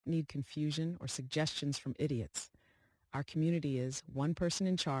need confusion or suggestions from idiots. Our community is one person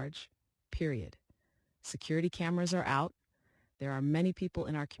in charge, period. Security cameras are out. There are many people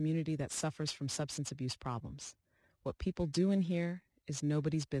in our community that suffers from substance abuse problems. What people do in here is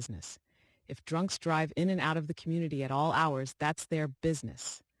nobody's business. If drunks drive in and out of the community at all hours, that's their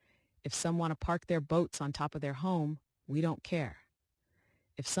business. If some want to park their boats on top of their home, we don't care.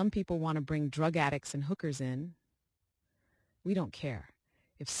 If some people want to bring drug addicts and hookers in, we don't care.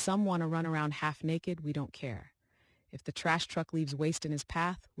 If some want to run around half naked, we don't care. If the trash truck leaves waste in his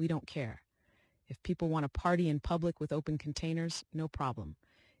path, we don't care. If people want to party in public with open containers, no problem.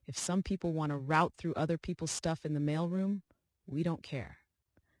 If some people want to route through other people's stuff in the mailroom, we don't care.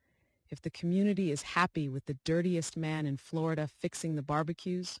 If the community is happy with the dirtiest man in Florida fixing the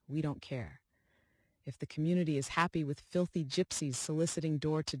barbecues, we don't care. If the community is happy with filthy gypsies soliciting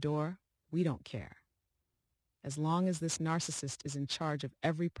door to door, we don't care. As long as this narcissist is in charge of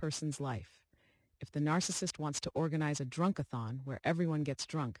every person's life. If the narcissist wants to organize a drunkathon where everyone gets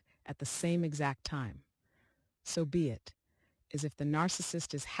drunk at the same exact time, so be it. As if the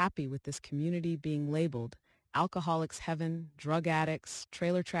narcissist is happy with this community being labeled Alcoholics Heaven, Drug Addicts,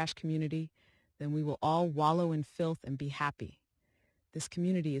 Trailer Trash Community, then we will all wallow in filth and be happy. This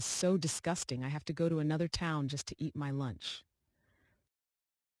community is so disgusting I have to go to another town just to eat my lunch.